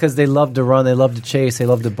because they love to run, they love to chase, they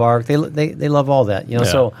love to bark, they love all that.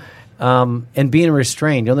 So. And being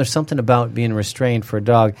restrained, there's something about being restrained for a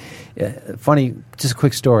dog. Funny, just a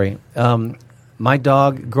quick story. My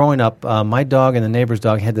dog, growing up, my dog and the neighbor's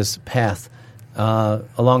dog had this path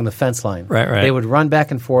along the fence line. Right. They would run back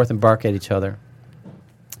and forth and bark at each other.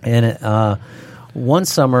 And one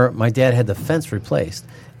summer, my dad had the fence replaced,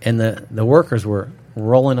 and the workers were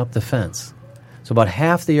rolling up the fence. So about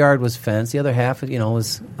half the yard was fenced. The other half,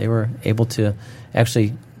 was they were able to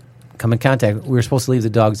actually come in contact. We were supposed to leave the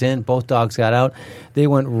dogs in. Both dogs got out. They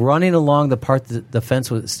went running along the part that the fence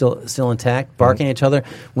was still intact, barking at each other.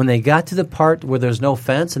 When they got to the part where there's no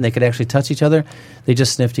fence and they could actually touch each other, they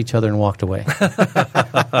just sniffed each other and walked away.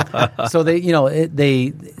 So they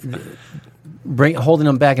holding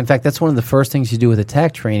them back. In fact, that's one of the first things you do with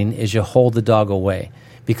attack training is you hold the dog away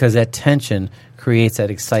because that tension creates that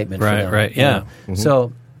excitement for them. Right, yeah.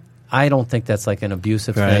 So I don't think that's like an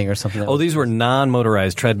abusive thing or something. These were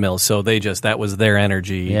non-motorized treadmills, so that was their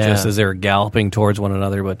energy, just as they were galloping towards one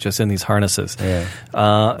another, but just in these harnesses. Yeah.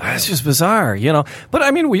 It's just bizarre, But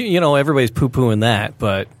I mean, everybody's poo-pooing that,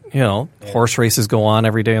 but horse races go on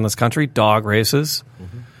every day in this country, dog races.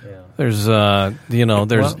 There's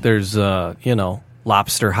there's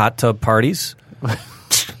lobster hot tub parties.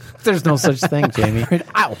 There's no such thing, Jamie.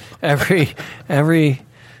 Ow! Every.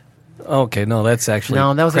 Okay, no, that's actually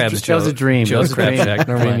that was a dream. Joe's Crab Shack.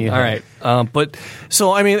 Never mind. All right, but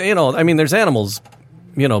so I mean, there's animals,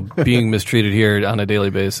 being mistreated here on a daily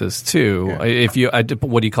basis too.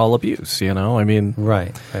 What do you call abuse?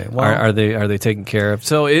 Right. Well, are they taken care of?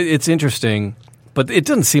 So it's interesting, but it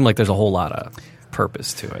doesn't seem like there's a whole lot of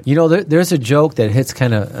purpose to it. There's a joke that hits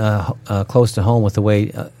kind of close to home with the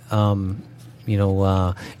way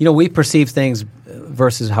we perceive things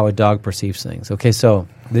versus how a dog perceives things. Okay, so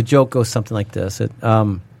the joke goes something like this.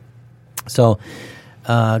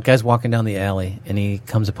 Guy's walking down the alley, and he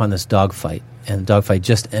comes upon this dog fight, and the dog fight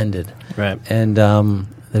just ended. Right. And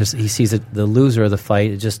he sees the loser of the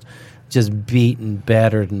fight is just beat and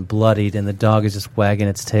battered and bloodied, and the dog is just wagging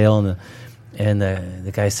its tail, and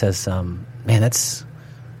the guy says, "Man, that's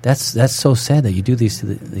so sad that you do these to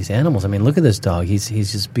these animals. I mean, look at this dog. He's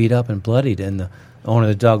just beat up and bloodied." And the owner of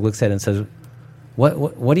the dog looks at it and says,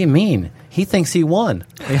 What do you mean? He thinks he won.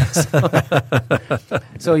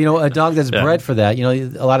 So a dog that's bred for that.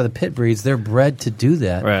 A lot of the pit breeds, they're bred to do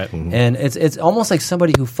that. Right. Mm-hmm. And it's almost like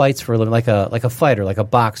somebody who fights for a living, like a fighter, like a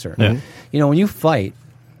boxer. Yeah. When you fight,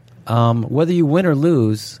 whether you win or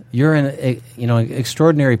lose, you're in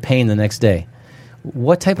extraordinary pain the next day.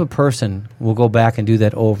 What type of person will go back and do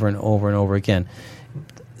that over and over and over again?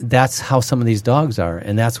 That's how some of these dogs are,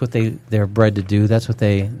 and that's what they're bred to do. That's what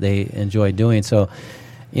they enjoy doing. So,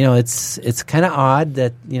 it's kind of odd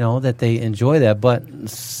that that they enjoy that, but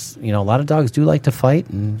a lot of dogs do like to fight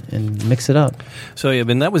and mix it up. So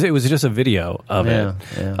it was just a video of it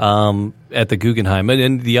at the Guggenheim,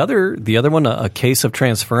 and the other one, a case of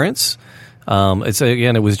transference.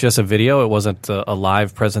 It was just a video. It wasn't a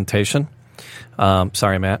live presentation.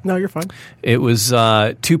 Sorry, Matt. No, you're fine. It was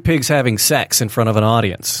 2 pigs having sex in front of an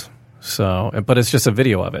audience. But it's just a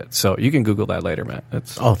video of it. So you can Google that later, Matt.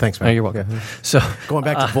 Thanks, Matt. Oh, you're welcome. Yeah. So going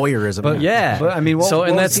back to voyeurism. But yeah. But, I mean,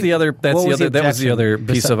 that's the other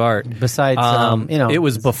piece of art. Besides, it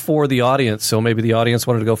was before the audience, so maybe the audience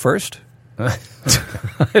wanted to go first. I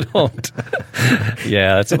don't.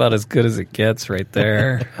 Yeah, that's about as good as it gets right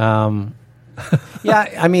there. Yeah,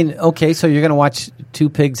 I mean, okay, so you're going to watch 2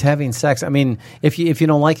 pigs having sex. I mean, if you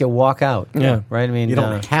don't like it, walk out. Yeah. Right? I mean, you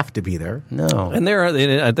don't have to be there. No. And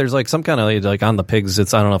there's like some kind of like on the pigs. I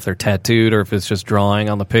don't know if they're tattooed or if it's just drawing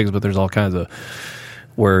on the pigs, but there's all kinds of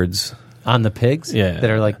words On the pigs? Yeah. That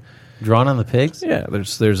are like drawn on the pigs? Yeah,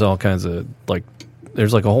 there's all kinds of like.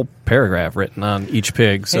 There's like a whole paragraph written on each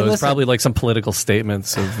pig, so it's probably like some political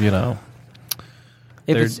statements of If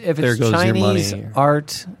there it's goes your Chinese money.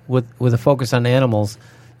 art with a focus on animals,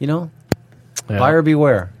 buyer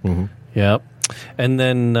beware. Mm-hmm. Yep. And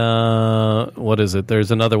then what is it?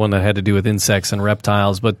 There's another one that had to do with insects and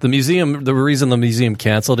reptiles. But the reason the museum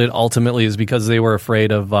canceled it ultimately is because they were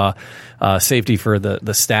afraid of safety for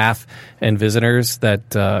the staff and visitors.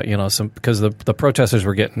 That because the protesters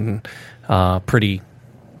were getting pretty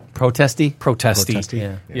protesty.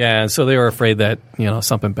 Yeah, and so they were afraid that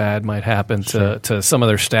something bad might happen to some of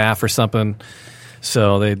their staff or something.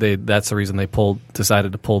 So they that's the reason they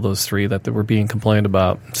decided to pull those 3 that they were being complained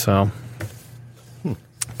about. So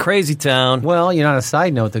crazy town. Well, on a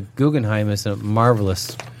side note, the Guggenheim is a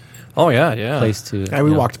marvelous place to. Yeah,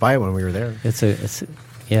 we walked by it when we were there. It's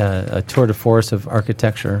a tour de force of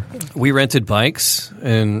architecture. We rented bikes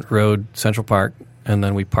and rode Central Park, and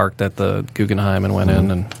then we parked at the Guggenheim and went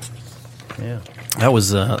in, and that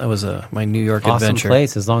was my New York awesome adventure.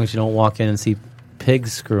 Place, as long as you don't walk in and see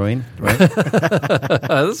pigs screwing, right?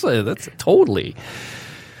 That's totally.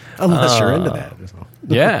 Unless you're into that.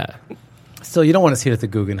 Yeah. Still, you don't want to see it at the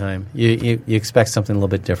Guggenheim. You expect something a little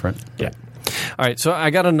bit different. Yeah. All right, so I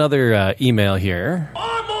got another email here.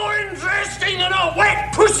 I'm more interesting than a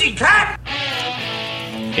wet pussycat.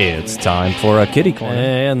 It's time for a kitty corner.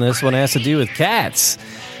 And this one has to do with cats.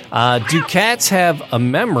 Do cats have a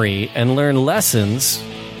memory and learn lessons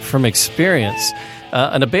from experience?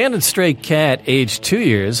 An abandoned stray cat aged 2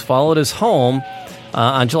 years followed us home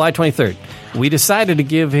on July 23rd. We decided to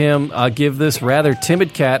give this rather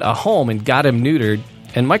timid cat a home and got him neutered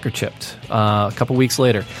and microchipped a couple weeks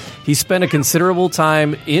later. He spent a considerable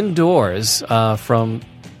time indoors all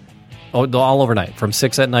overnight, from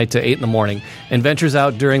 6 at night to 8 in the morning, and ventures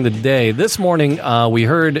out during the day. This morning, we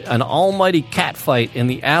heard an almighty cat fight in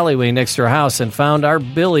the alleyway next to our house and found our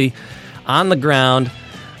Billy on the ground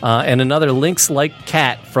and another lynx-like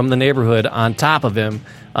cat from the neighborhood on top of him.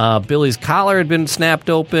 Billy's collar had been snapped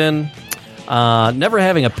open. Never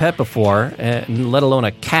having a pet before, let alone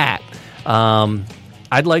a cat.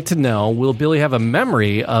 I'd like to know, will Billy have a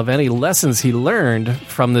memory of any lessons he learned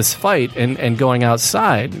from this fight and going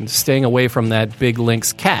outside and staying away from that big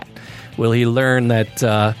lynx cat? Will he learn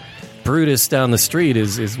that Brutus down the street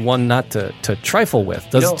is one not to trifle with?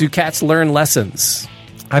 Do cats learn lessons?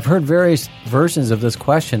 I've heard various versions of this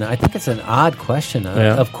question. I think it's an odd question.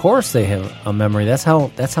 Of course they have a memory. That's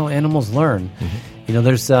how animals learn. Mm-hmm.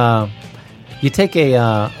 There's... you take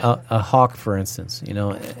a hawk, for instance.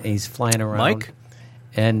 He's flying around. Mike?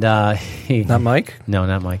 And not Mike? No,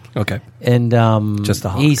 not Mike. Okay. And just a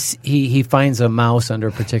hawk. He finds a mouse under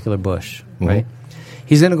a particular bush, Mm-hmm. right?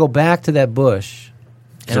 He's going to go back to that bush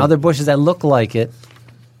and other bushes that look like it,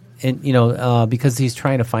 and because he's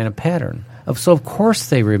trying to find a pattern. So of course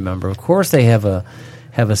they remember. Of course they have a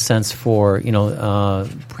sense for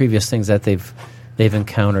previous things that they've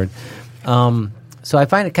encountered. So I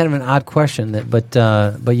find it kind of an odd question.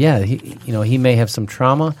 But yeah, he may have some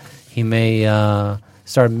trauma. He may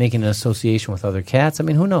start making an association with other cats. I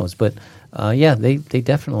mean, who knows? But yeah, they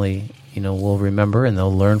definitely will remember and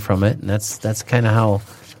they'll learn from it, and that's kind of how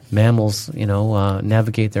mammals,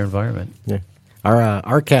 navigate their environment. Yeah.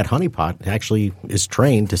 Our cat Honeypot actually is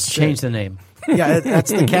trained to sit. Change the name. Yeah,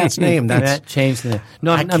 that's the cat's name. Matt, change the name.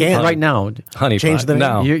 No, I I'm can't. right now. Honeypot. Change the name.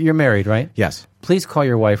 No. You're married, right? Yes. Please call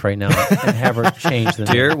your wife right now and have her change the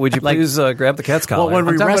name. Dear, would you please grab the cat's collar? when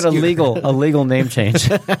I'm talking about a legal name change.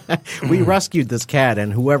 We rescued this cat,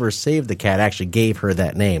 and whoever saved the cat actually gave her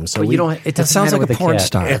that name. So But we, you don't. It doesn't sounds matter like with a porn cat.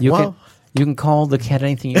 star. You can call the cat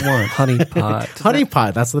anything you want. Honeypot.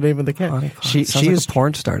 Honeypot. That's the name of the cat. Honeypot. She Sounds is like a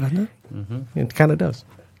porn star, doesn't it? It kind of does.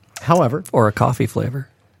 However, Or a coffee flavor.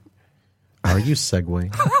 are you segue?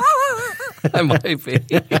 I might be.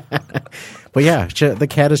 But yeah, the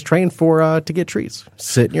cat is trained to get treats.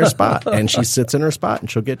 Sit in your spot, and she sits in her spot, and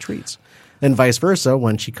she'll get treats. And vice versa,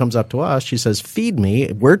 when she comes up to us, she says, "Feed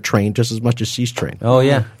me." We're trained just as much as she's trained. Oh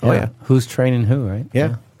yeah. Oh, yeah. Who's training who? Right.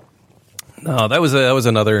 Yeah. No, that was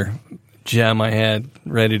another gem I had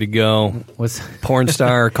ready to go. What's Porn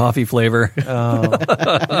star coffee flavor.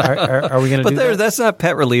 are we going to But do that? that's not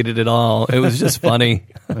pet related at all. It was just funny.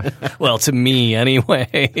 Well, to me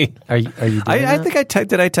anyway. Are you doing I that? think I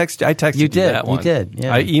texted You you did. that one. You did,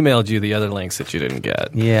 yeah. I emailed you the other links that you didn't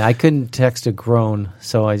get. Yeah, I couldn't text a groan,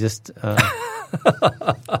 so I just I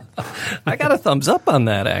got a thumbs up on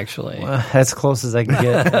that actually. as close as I can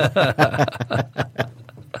get.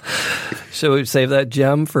 Should we save that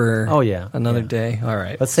gem for another Yeah. day? All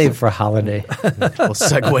right. Let's save it for a holiday. We'll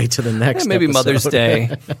segue to the next. Maybe episode. Mother's Day.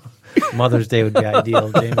 Mother's Day would be ideal,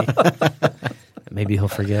 Jamie. Maybe he'll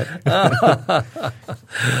forget.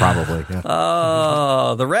 Probably. Yeah.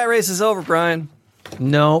 Oh, the rat race is over, Brian.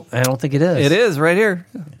 No, I don't think it is. It is right here.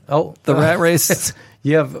 Oh, The rat race.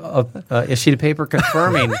 You have a sheet of paper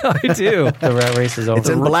confirming I do. the rat race is over. It's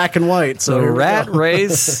in black and white. So The here we rat go.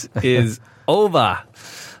 race is over.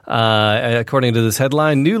 According to this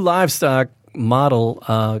headline, new livestock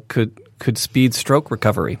model could speed stroke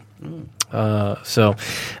recovery. So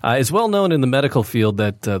it's well known in the medical field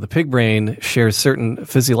that the pig brain shares certain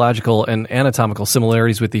physiological and anatomical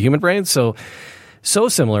similarities with the human brain. So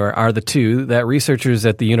similar are the two that researchers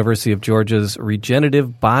at the University of Georgia's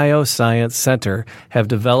Regenerative Bioscience Center have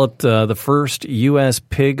developed the first U.S.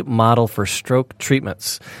 pig model for stroke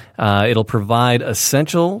treatments. It'll provide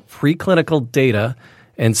essential preclinical data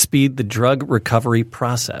and speed the drug recovery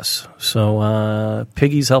process. So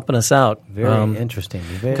Piggy's helping us out. Very interesting.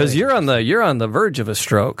 Because you're on the verge of a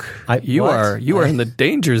stroke. You what? are in the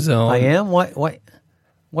danger zone. I am. Why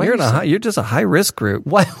You're just a high risk group.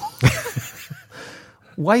 Why?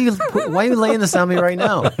 Why are you laying this on me right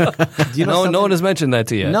now? Do you know No one has mentioned that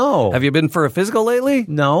to you. No. Have you been for a physical lately?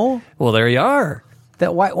 No. Well, there you are.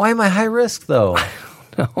 Why am I high risk though?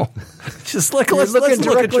 No. Just let's looking look at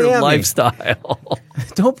directly your at me. lifestyle.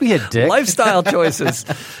 Don't be a dick. Lifestyle choices.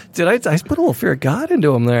 I put a little fear of God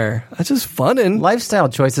into them there. That's just fun. And Lifestyle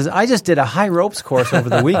choices. I just did a high ropes course over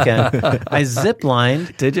the weekend. I zip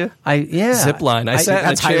lined. did you? Zip line. I sat in a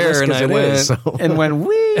that's high chair risk and as I it went. is, so. and went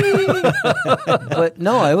wee. But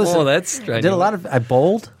no, I was. Oh, that's I did a lot of. I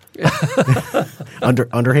bowled.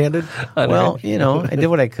 Underhanded. Well, I did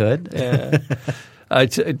what I could. Yeah.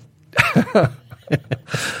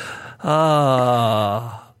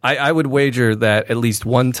 I would wager that at least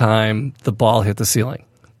one time the ball hit the ceiling.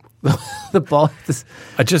 The ball.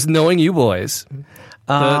 Just knowing you boys,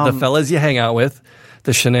 the fellas you hang out with,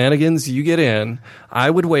 the shenanigans you get in, I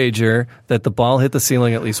would wager that the ball hit the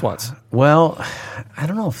ceiling at least once. Well, I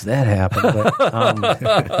don't know if that happened,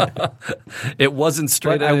 but It wasn't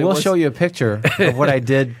straight. but I will show you a picture of what I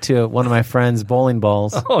did to one of my friend's bowling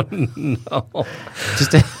balls. Oh no!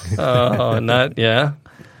 Just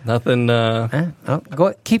Nothing.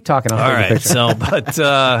 go keep talking. I'll All show you right. the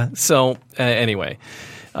picture. Anyway,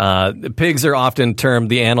 pigs are often termed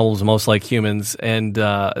the animals most like humans, and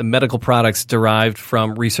medical products derived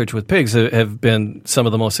from research with pigs have been some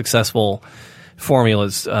of the most successful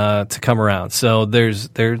formulas to come around. So there's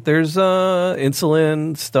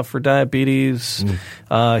insulin, stuff for diabetes,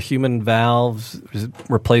 human valves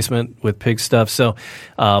replacement with pig stuff. So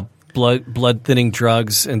blood thinning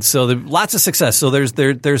drugs, and so lots of success. So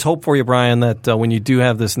there's hope for you, Brian, that when you do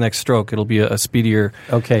have this next stroke, it'll be a speedier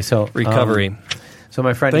recovery. So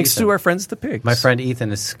my friend, Thanks Ethan, to our friends the pigs. my friend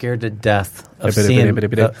Ethan is scared to death of seeing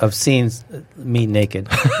me naked.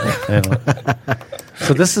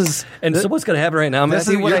 So this is So what's going to happen right now, This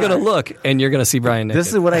Matthew? is what You're I- going to look, and you're going to see Brian naked.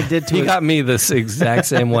 this is what I did to He his, got me this exact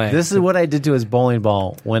same way. this is what I did to his bowling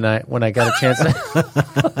ball when I got a chance.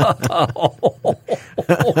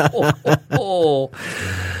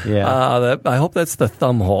 Yeah. I hope that's the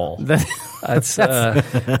thumb hole. That's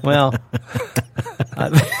well,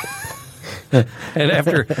 And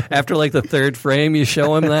after like the third frame, you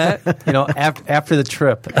show him that. After the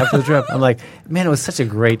trip, I'm like, man, it was such a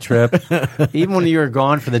great trip. Even when you were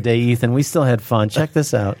gone for the day, Ethan, we still had fun. Check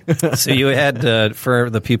this out. So you had, for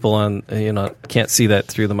the people on, can't see that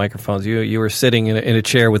through the microphones, you were sitting in a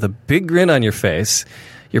chair with a big grin on your face,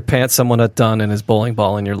 your pants somewhat undone, and his bowling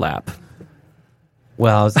ball in your lap.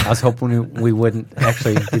 Well, I was hoping we wouldn't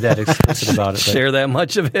actually be that explicit about it. Share that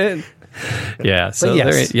much of it. Yeah. So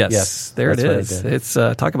yes, there it is. It's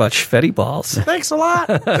talk about Schvetty balls. Thanks a lot.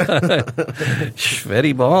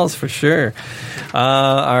 Schvetty balls for sure.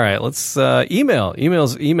 All right, let's email.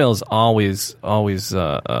 Emails always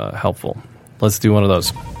helpful. Let's do one of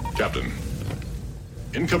those. Captain,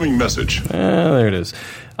 incoming message. There it is.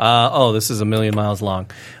 This is a million miles long.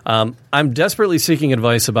 I'm desperately seeking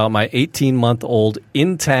advice about my 18-month-old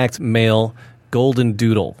intact male golden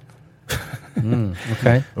doodle.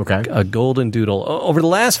 Okay. A golden doodle. Over the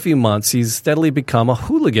last few months, he's steadily become a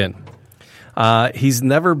hooligan. He's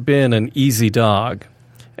never been an easy dog,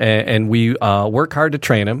 and we work hard to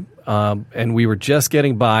train him, and we were just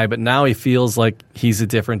getting by, but now he feels like he's a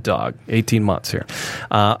different dog. 18 months here.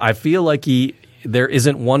 I feel like there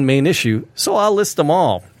isn't one main issue, so I'll list them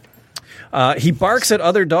all. He barks at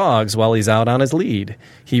other dogs while he's out on his lead.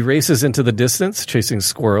 He races into the distance, chasing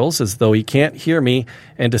squirrels as though he can't hear me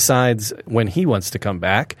and decides when he wants to come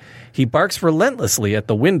back. He barks relentlessly at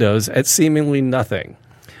the windows at seemingly nothing.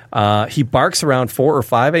 He barks around 4 or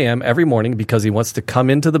 5 a.m. every morning because he wants to come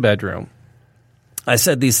into the bedroom. I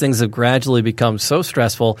said these things have gradually become so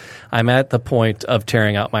stressful, I'm at the point of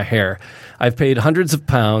tearing out my hair. I've paid hundreds of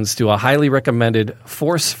pounds to a highly recommended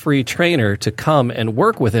force-free trainer to come and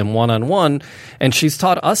work with him one-on-one, and she's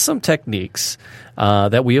taught us some techniques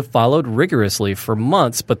that we have followed rigorously for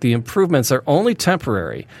months, but the improvements are only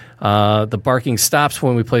temporary. The barking stops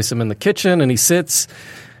when we place him in the kitchen, and he sits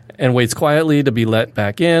and waits quietly to be let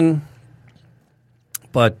back in.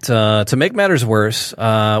 But to make matters worse,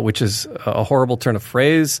 which is a horrible turn of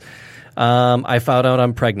phrase, I found out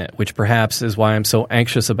I'm pregnant, which perhaps is why I'm so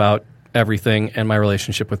anxious about everything and my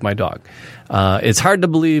relationship with my dog. It's hard to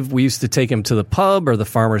believe we used to take him to the pub or the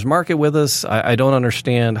farmer's market with us. I don't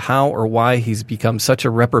understand how or why he's become such a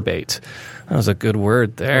reprobate. That was a good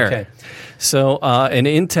word there. Okay. So an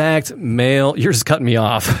intact male, you're just cutting me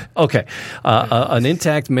off. Okay. An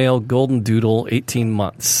intact male golden doodle, 18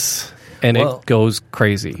 months. And it goes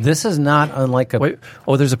crazy. This is not unlike a... Wait.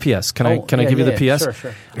 Oh, there's a PS. Can I give you the PS?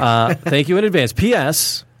 Sure. Thank you in advance.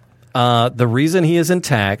 PS, the reason he is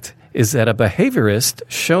intact is that a behaviorist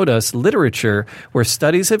showed us literature where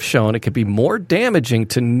studies have shown it could be more damaging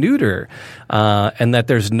to neuter and that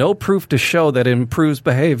there's no proof to show that it improves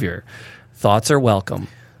behavior. Thoughts are welcome.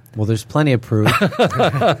 Well, there's plenty of proof.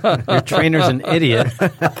 Your trainer's an idiot.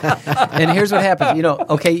 And here's what happens.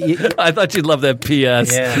 I thought you'd love that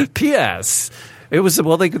PS. Yeah. PS. It was,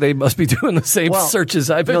 they must be doing the same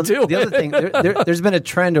searches I've been doing. The other thing, there's been a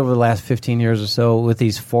trend over the last 15 years or so with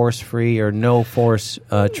these force-free or no-force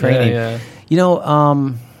training. Yeah.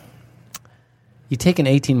 You take an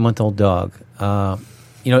 18-month-old dog.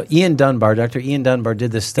 Dr. Ian Dunbar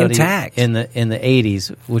did this study intact in the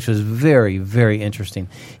 80s, which was very, very interesting.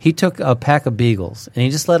 He took a pack of beagles and he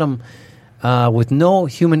just let them, with no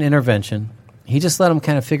human intervention, he just let them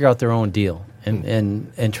kind of figure out their own deal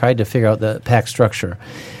and tried to figure out the pack structure.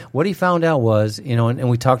 What he found out was, and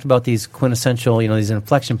we talked about these quintessential, these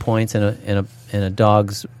inflection points in a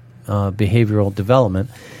dog's behavioral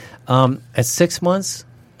development. At 6 months,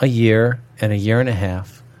 a year, and a year and a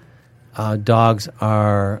half, dogs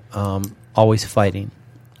are always fighting.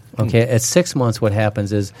 Okay, at 6 months, what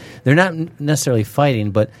happens is they're not necessarily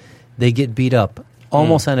fighting, but they get beat up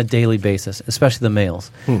almost on a daily basis, especially the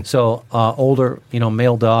males. So older,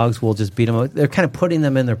 male dogs will just beat them up. They're kind of putting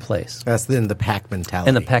them in their place. That's in the pack mentality.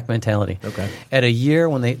 In the pack mentality. Okay. At a year,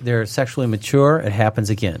 when they're sexually mature, it happens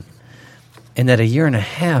again. And at a year and a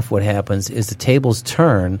half, what happens is the tables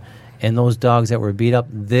turn, and those dogs that were beat up,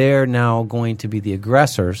 they're now going to be the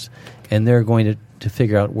aggressors, and they're going to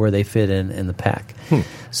figure out where they fit in the pack.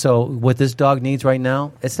 So what this dog needs right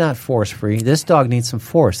now, it's not force-free. This dog needs some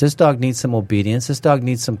force. This dog needs some obedience. This dog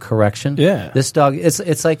needs some correction. Yeah. This dog,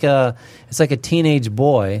 it's like a teenage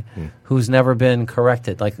boy who's never been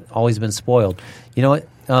corrected, like always been spoiled. You know what?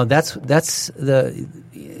 That's the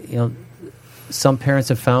some parents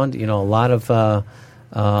have found a lot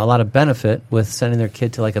of benefit with sending their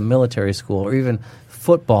kid to like a military school or even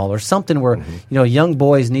football or something where young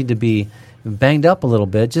boys need to be banged up a little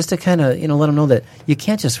bit just to kind of let them know that you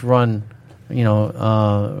can't just run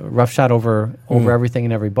roughshod over everything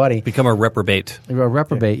and everybody. Become a reprobate. A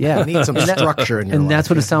reprobate, yeah. You need some structure in your life. And that's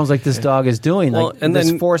what it sounds like this dog is doing. Well, like, and this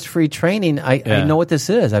then- force-free training, I know what this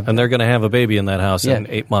is. And they're going to have a baby in that house in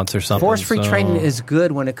Yeah. 8 months or something. Force-free training is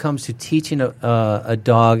good when it comes to teaching a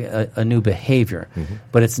dog a new behavior,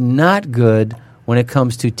 but it's not good when it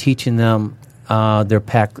comes to teaching them their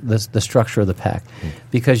pack, the structure of the pack,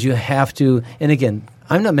 because you have to. And again,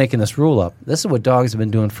 I'm not making this rule up. This is what dogs have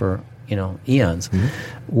been doing for eons,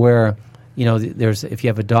 where there's if you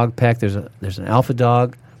have a dog pack, there's an alpha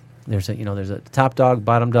dog. There's a top dog,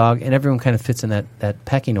 bottom dog, and everyone kind of fits in that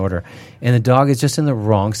pecking order. And the dog is just in the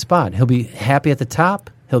wrong spot. He'll be happy at the top.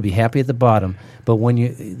 He'll be happy at the bottom. But when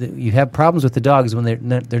you have problems with the dogs when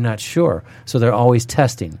they're not sure, so they're always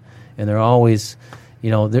testing, and they're always,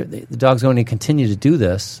 the dog's going to continue to do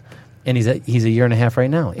this. And he's a year and a half right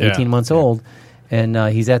now, 18 months old, and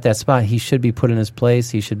he's at that spot. He should be put in his place.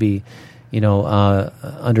 He should be,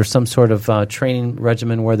 under some sort of training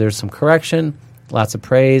regimen where there's some correction, lots of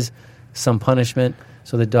praise, some punishment,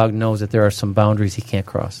 so the dog knows that there are some boundaries he can't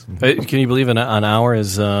cross. Can you believe an hour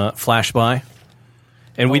is flashed by?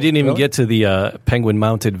 And we didn't even get to the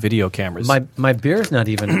penguin-mounted video cameras. My beer's not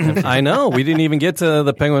even... I know. We didn't even get to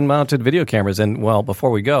the penguin-mounted video cameras. And, well, before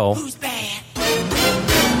we go... Who's bad?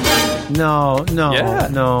 No.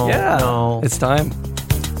 It's time.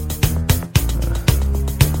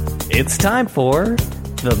 It's time for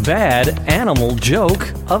the bad animal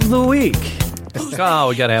joke of the week. Oh,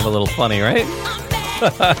 we got to have a little funny, right?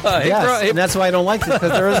 Yes, and that's why I don't like this,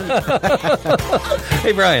 because there isn't...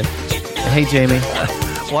 Hey, Brian. Hey, Jamie.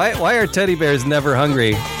 Why are teddy bears never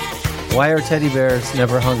hungry? Why are teddy bears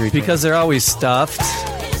never hungry? Jamie? Because they're always stuffed.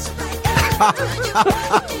 It's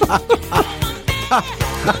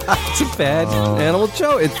a bad animal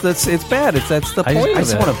joke. It's bad. That's the point of it. I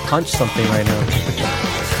just want to punch something right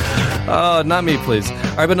now. Not me, please. All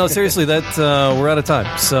right, but no, seriously, that we're out of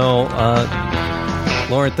time. So,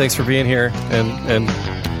 Lauren, thanks for being here. And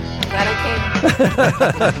That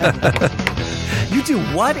okay? you do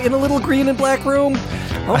what in a little green and black room?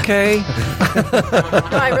 Okay. No,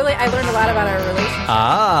 I learned a lot about our relationship.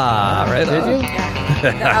 Ah, right. Did you? Yeah.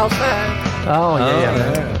 The alpha. Oh,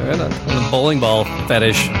 yeah. Right on. The bowling ball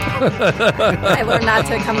fetish. I learned not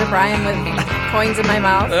to come to Brian with coins in my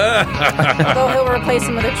mouth. Though he'll replace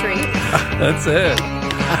them with a treat. That's it.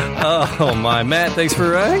 Oh, my. Matt, thanks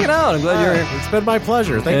for hanging out. I'm glad you're here. It's been my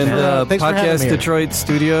pleasure. Thanks for having Podcast me here. Detroit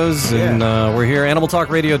Studios, and we're here,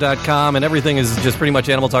 animaltalkradio.com, and everything is just pretty much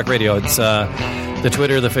Animal Talk Radio. It's the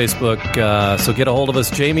Twitter, the Facebook, so get a hold of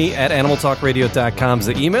us. Jamie at animaltalkradio.com is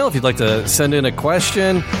the email if you'd like to send in a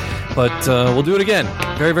question, but we'll do it again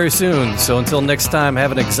very, very soon. So until next time,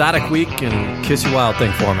 have an exotic week, and kiss you wild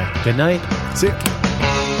thing for me. Good night. See ya.